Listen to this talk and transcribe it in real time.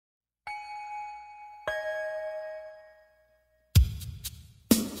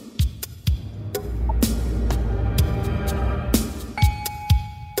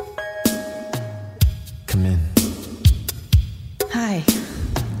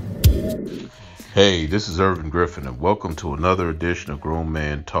Hey, this is Irvin Griffin, and welcome to another edition of Grown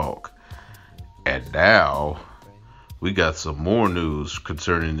Man Talk. And now, we got some more news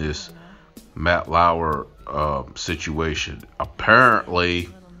concerning this Matt Lauer situation. Apparently,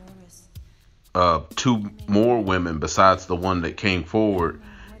 two more women, besides the one that came forward,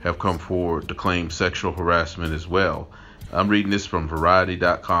 have come forward to claim sexual harassment as well. I'm reading this from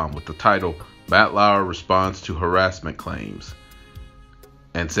Variety.com with the title, Matt Lauer Responds to Harassment Claims,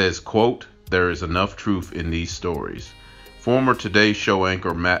 and says, quote, "There is enough truth in these stories." Former Today Show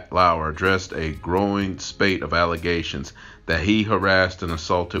anchor Matt Lauer addressed a growing spate of allegations that he harassed and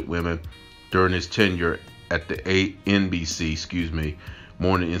assaulted women during his tenure at the NBC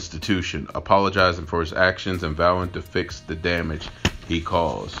morning institution, apologizing for his actions and vowing to fix the damage he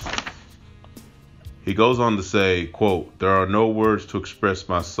caused. He goes on to say, quote, "There are no words to express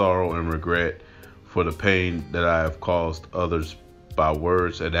my sorrow and regret for the pain that I have caused others by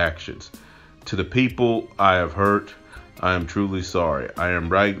words and actions. To the people I have hurt, I am truly sorry. As I am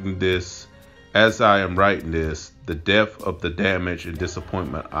writing this, the depth of the damage and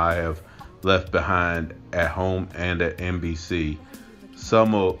disappointment I have left behind at home and at NBC.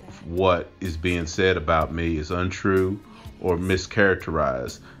 Some of what is being said about me is untrue or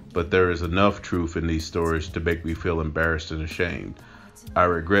mischaracterized, but there is enough truth in these stories to make me feel embarrassed and ashamed. I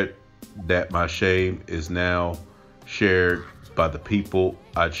regret that my shame is now shared by the people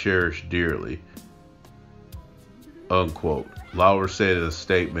I cherish dearly," unquote. Lauer said in a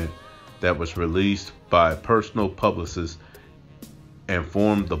statement that was released by a personal publicist and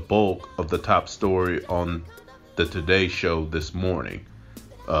formed the bulk of the top story on the Today Show this morning,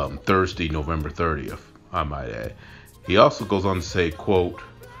 Thursday, November 30th, I might add. He also goes on to say, quote,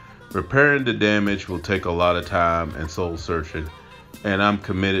 "Repairing the damage will take a lot of time and soul searching, and I'm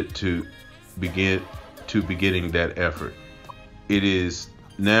committed to beginning that effort. It is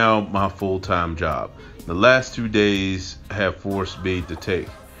now my full-time job. The last 2 days have forced me to take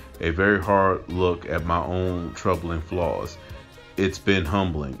a very hard look at my own troubling flaws. It's been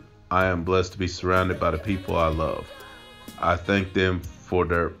humbling. I am blessed to be surrounded by the people I love. I thank them for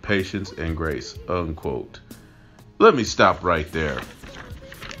their patience and grace," unquote. Let me stop right there.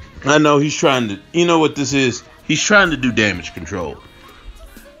 I know he's trying to, you know what this is? He's trying to do damage control.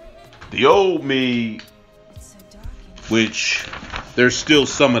 The old me, which there's still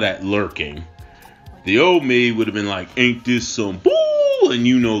some of that lurking. The old me would have been like, "Ain't this some bull?" And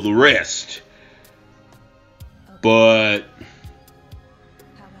you know the rest. But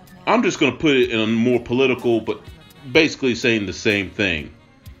I'm just going to put it in a more political, but basically saying the same thing.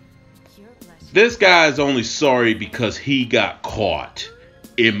 This guy's only sorry because he got caught,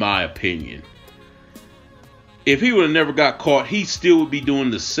 in my opinion. If he would have never got caught, he still would be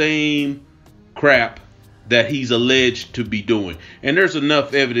doing the same crap that he's alleged to be doing. And there's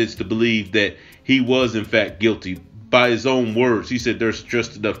enough evidence to believe that he was in fact guilty. By his own words, he said there's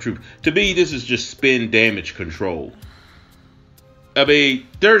just enough truth. To me, this is just spin damage control. I mean,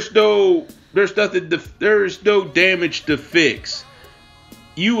 there's no damage to fix.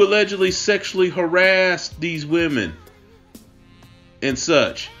 You allegedly sexually harassed these women and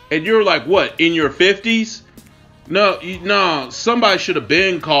such. And you're like, what, in your 50s? No, somebody should have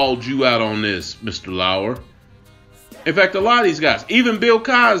been called you out on this, Mr. Lauer. In fact, a lot of these guys, even Bill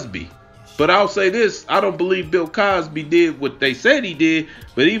Cosby. But I'll say this, I don't believe Bill Cosby did what they said he did,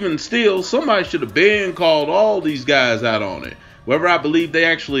 but even still, somebody should have been called all these guys out on it. Whether I believe they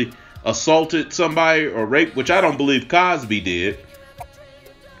actually assaulted somebody or raped, which I don't believe Cosby did.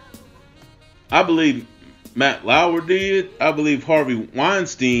 I believe Matt Lauer did. I believe Harvey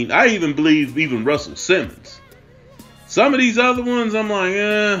Weinstein. I even believe Russell Simmons. Some of these other ones, I'm like,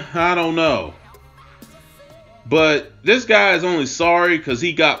 I don't know. But this guy is only sorry because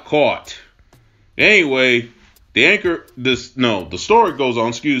he got caught. Anyway, the story goes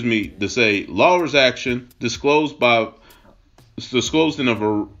on, to say Lauer's action disclosed in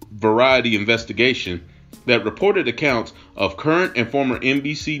a Variety investigation that reported accounts of current and former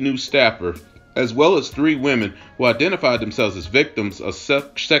NBC News staffer, as well as 3 women who identified themselves as victims of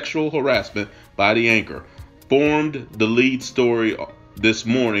sexual harassment by the anchor, formed the lead story this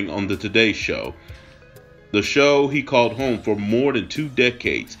morning on the Today Show. The show he called home for more than 2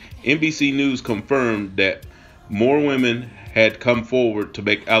 decades. NBC News confirmed that more women had come forward to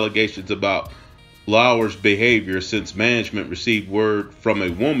make allegations about Lauer's behavior since management received word from a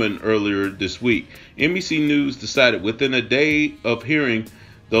woman earlier this week. NBC News decided within a day of hearing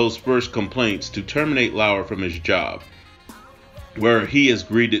those first complaints to terminate Lauer from his job, where he has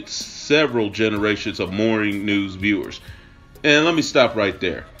greeted several generations of morning news viewers. And let me stop right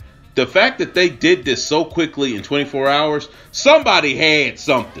there. The fact that they did this so quickly in 24 hours, somebody had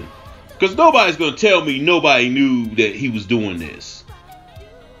something. Because nobody's going to tell me nobody knew that he was doing this.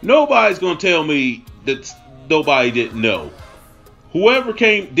 Nobody's going to tell me that nobody didn't know. Whoever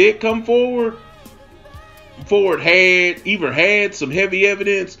did come forward had either had some heavy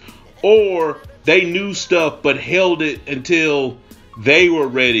evidence, or they knew stuff but held it until they were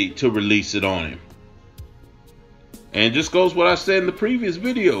ready to release it on him. And just goes what I said in the previous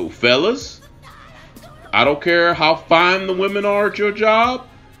video, fellas. I don't care how fine the women are at your job.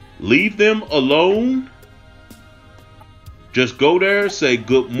 Leave them alone. Just go there, say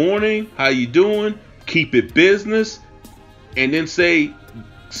good morning, how you doing, keep it business, and then say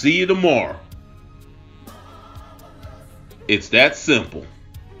see you tomorrow. It's that simple.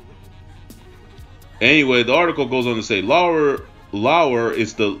 Anyway, the article goes on to say Lauer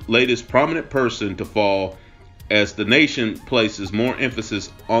is the latest prominent person to fall as the nation places more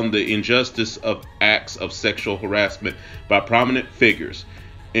emphasis on the injustice of acts of sexual harassment by prominent figures,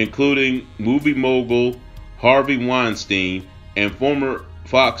 including movie mogul Harvey Weinstein and former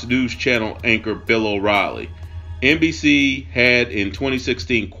Fox News Channel anchor Bill O'Reilly. NBC had in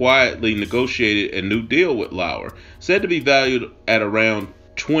 2016 quietly negotiated a new deal with Lauer, said to be valued at around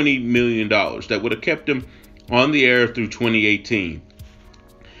 $20 million, that would have kept him on the air through 2018.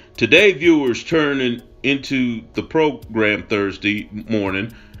 Today, viewers turning into the program Thursday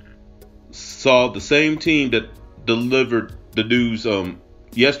morning saw the same team that delivered the news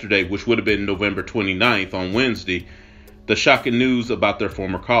yesterday, which would have been November 29th on Wednesday, the shocking news about their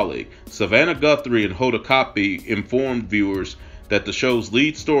former colleague. Savannah Guthrie and Hoda Kotb informed viewers that the show's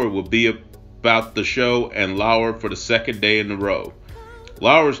lead story will be about the show and Lauer for the second day in a row.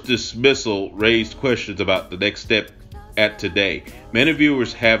 Lauer's dismissal raised questions about the next step at Today. Many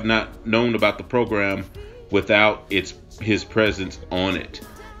viewers have not known about the program without his presence on it.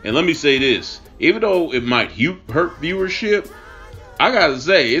 And let me say this, even though it might hurt viewership, I gotta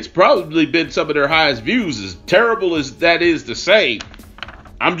say, it's probably been some of their highest views, as terrible as that is to say.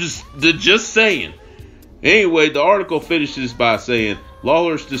 I'm just saying. Anyway, the article finishes by saying,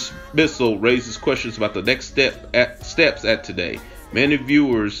 Lauer's dismissal raises questions about the next steps at Today. Many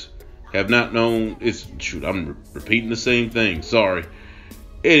viewers have not known. I'm repeating the same thing. Sorry.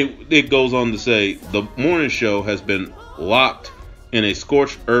 It goes on to say the morning show has been locked in a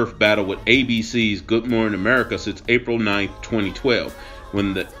scorched earth battle with ABC's Good Morning America since April 9th, 2012,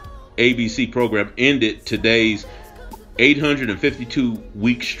 when the ABC program ended Today's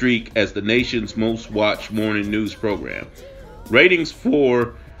 852-week streak as the nation's most watched morning news program. Ratings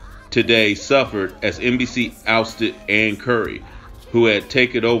for Today suffered as NBC ousted Ann Curry, who had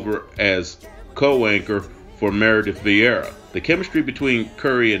taken over as co-anchor for Meredith Vieira. The chemistry between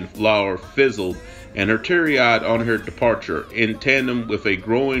Curry and Lauer fizzled, and her teary-eyed on her departure, in tandem with a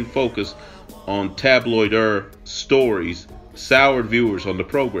growing focus on tabloid stories, soured viewers on the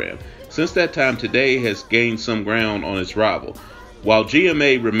program. Since that time, Today has gained some ground on its rival. While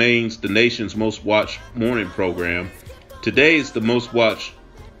GMA remains the nation's most watched morning program, Today is the most watched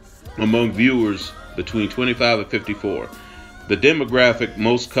among viewers between 25 and 54, the demographic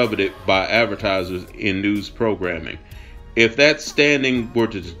most coveted by advertisers in news programming. If that standing were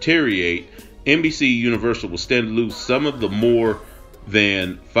to deteriorate, NBC Universal will stand to lose some of the more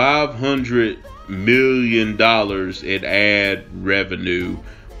than $500 million in ad revenue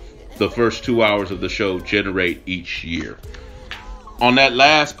the first 2 hours of the show generate each year. On that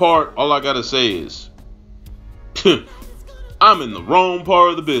last part, all I gotta say is, I'm in the wrong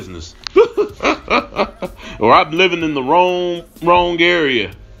part of the business. Or I'm living in the wrong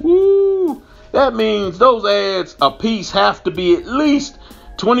area. Woo! That means those ads a piece have to be at least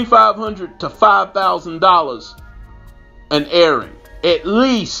 $2,500 to $5,000 an airing. At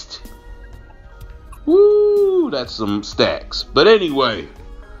least. Woo! That's some stacks. But anyway,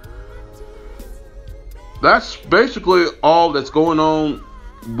 that's basically all that's going on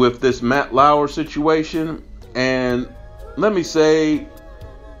with this Matt Lauer situation. And let me say,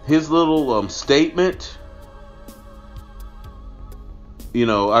 his little statement,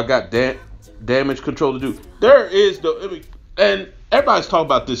 I got damage control to do. There is and everybody's talking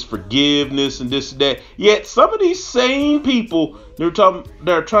about this forgiveness and this and that. Yet some of these same people, they're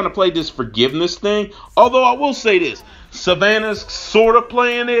trying to play this forgiveness thing. Although I will say this, Savannah's sort of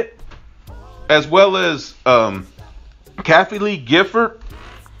playing it, as well as Kathy Lee Gifford.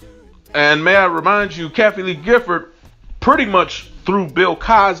 And may I remind you, Kathy Lee Gifford pretty much threw Bill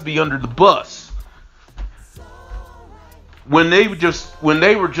Cosby under the bus when they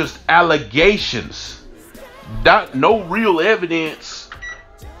were just allegations, no real evidence.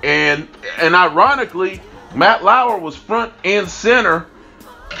 And ironically, Matt Lauer was front and center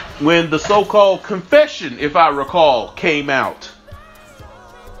when the so-called confession, if I recall, came out.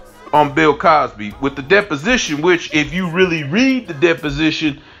 on Bill Cosby with the deposition, which if you really read the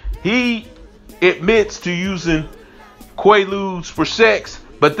deposition, he admits to using Quaaludes for sex,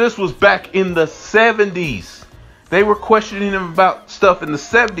 but this was back in the 70s. They were questioning him about stuff in the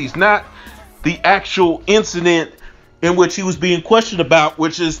 70s, not the actual incident in which he was being questioned about,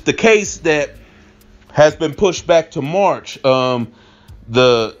 which is the case that has been pushed back to March.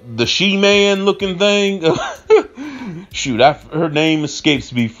 The She-Man looking thing. Shoot, her name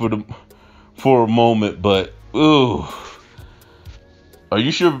escapes me for a moment, but ooh. Are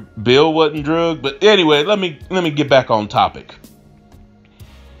you sure Bill wasn't drugged? But anyway, let me get back on topic.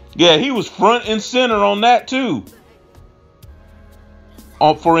 Yeah, he was front and center on that too.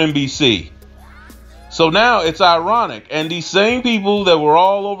 For NBC. So now it's ironic. And these same people that were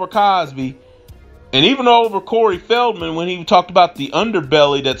all over Cosby, and even over Corey Feldman when he talked about the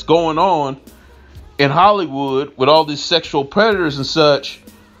underbelly that's going on in Hollywood with all these sexual predators and such,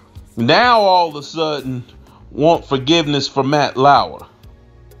 now all of a sudden want forgiveness for Matt Lauer.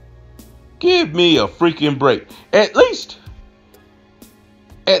 Give me a freaking break. At least,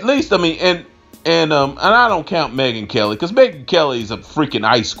 I mean, and I don't count Megyn Kelly, because Megyn Kelly's a freaking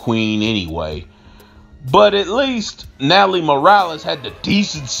ice queen anyway. But at least Natalie Morales had the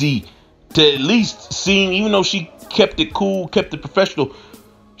decency to at least seem, even though she kept it cool, kept it professional,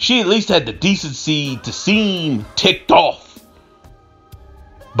 she at least had the decency to seem ticked off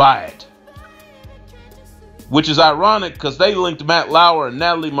by it. Which is ironic because they linked Matt Lauer and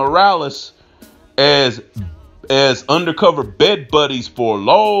Natalie Morales as undercover bed buddies for a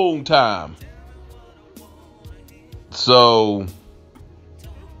long time. So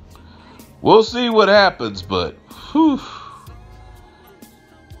we'll see what happens, but whew,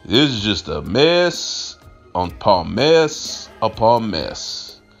 this is just a mess upon mess upon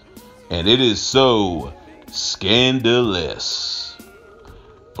mess. And it is so scandalous.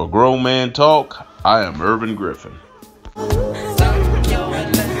 For Grown Man Talk, I am Irvin Griffin.